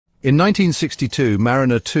In 1962,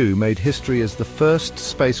 Mariner 2 made history as the first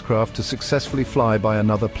spacecraft to successfully fly by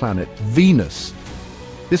another planet, Venus.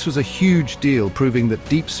 This was a huge deal, proving that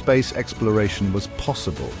deep space exploration was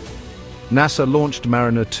possible. NASA launched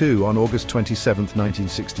Mariner 2 on August 27,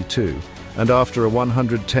 1962, and after a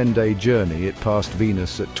 110-day journey, it passed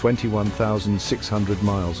Venus at 21,600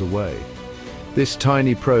 miles away. This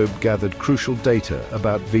tiny probe gathered crucial data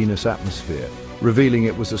about Venus' atmosphere, revealing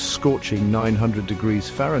it was a scorching 900 degrees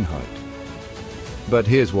Fahrenheit. But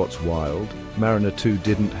here's what's wild. Mariner 2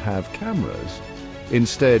 didn't have cameras.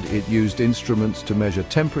 Instead, it used instruments to measure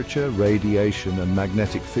temperature, radiation, and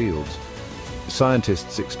magnetic fields.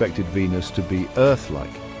 Scientists expected Venus to be Earth-like,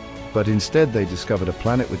 but instead they discovered a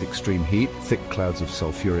planet with extreme heat, thick clouds of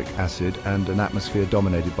sulfuric acid, and an atmosphere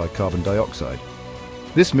dominated by carbon dioxide.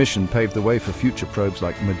 This mission paved the way for future probes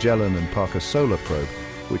like Magellan and Parker Solar Probe,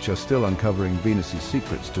 which are still uncovering Venus's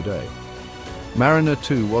secrets today. Mariner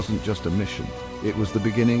 2 wasn't just a mission, it was the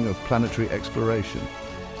beginning of planetary exploration.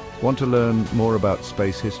 Want to learn more about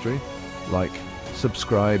space history? Like,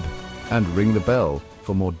 subscribe, and ring the bell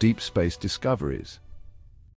for more deep space discoveries.